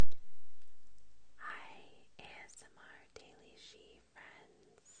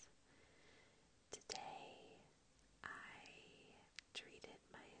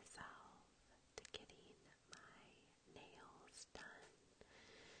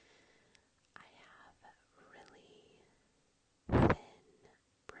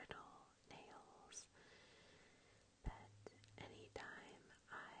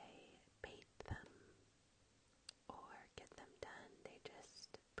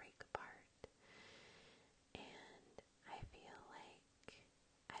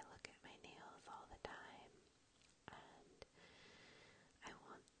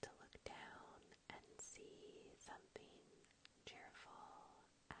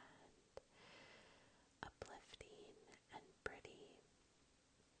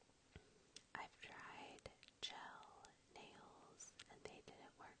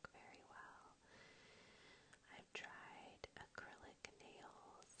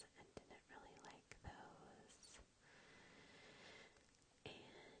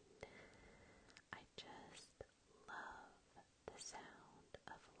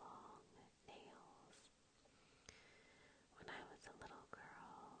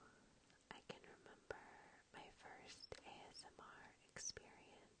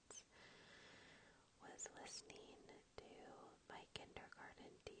listening to my kindergarten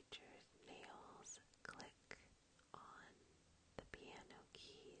teacher's nails click on the piano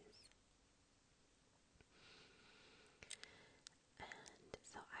keys. And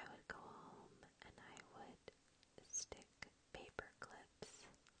so I would go home and I would stick paper clips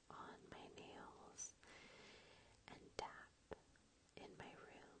on my nails and tap in my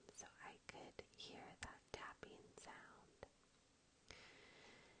room so I could hear that tapping sound.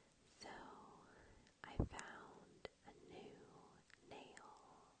 So I found a new nail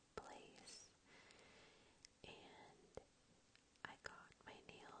place and I got my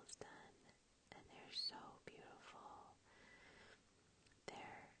nails done, and they're so beautiful.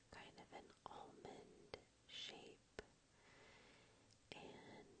 They're kind of an almond shape,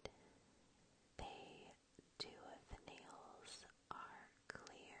 and two of the nails are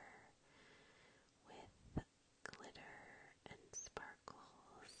clear with glitter and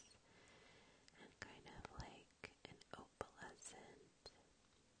sparkles and kind of like an opalescent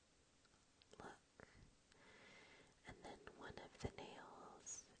look. And then one of the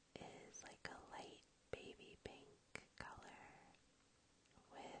nails is like a light baby pink color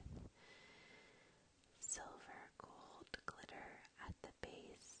with silver gold glitter at the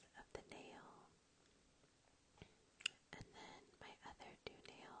base of the nail. And then my other two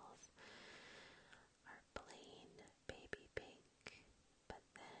nails are plain baby pink, but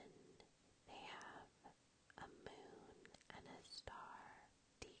then they have a moon and a star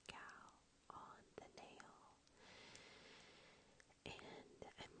decal on the nail. And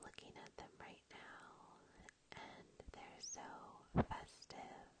I'm looking at them right now, and they're so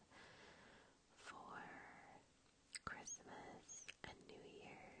festive for Christmas and New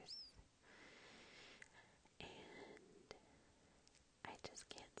Year's. And I just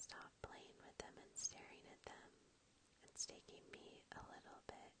can't stop playing with them and staring at them. It's taking me a little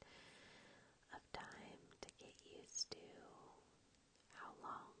bit of time to get used to how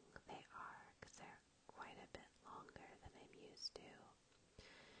long they are, because they're quite a bit longer than I'm used to.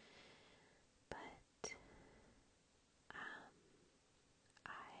 But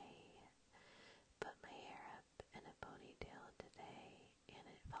I put my hair up in a ponytail today, and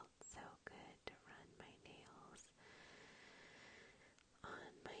it felt so good to run my nails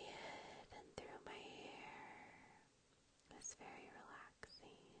on my head and through my hair. It was very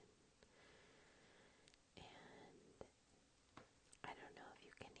relaxing, and I don't know if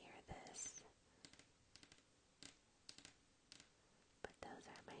you can hear this, but those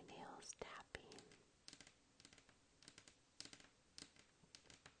are my nails tapping.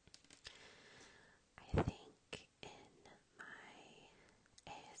 I think in my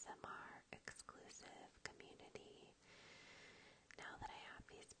ASMR exclusive community, now that I have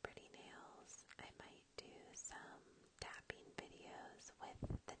these pretty nails, I might do some tapping videos with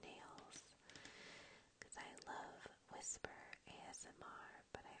the nails, because I love whisper ASMR.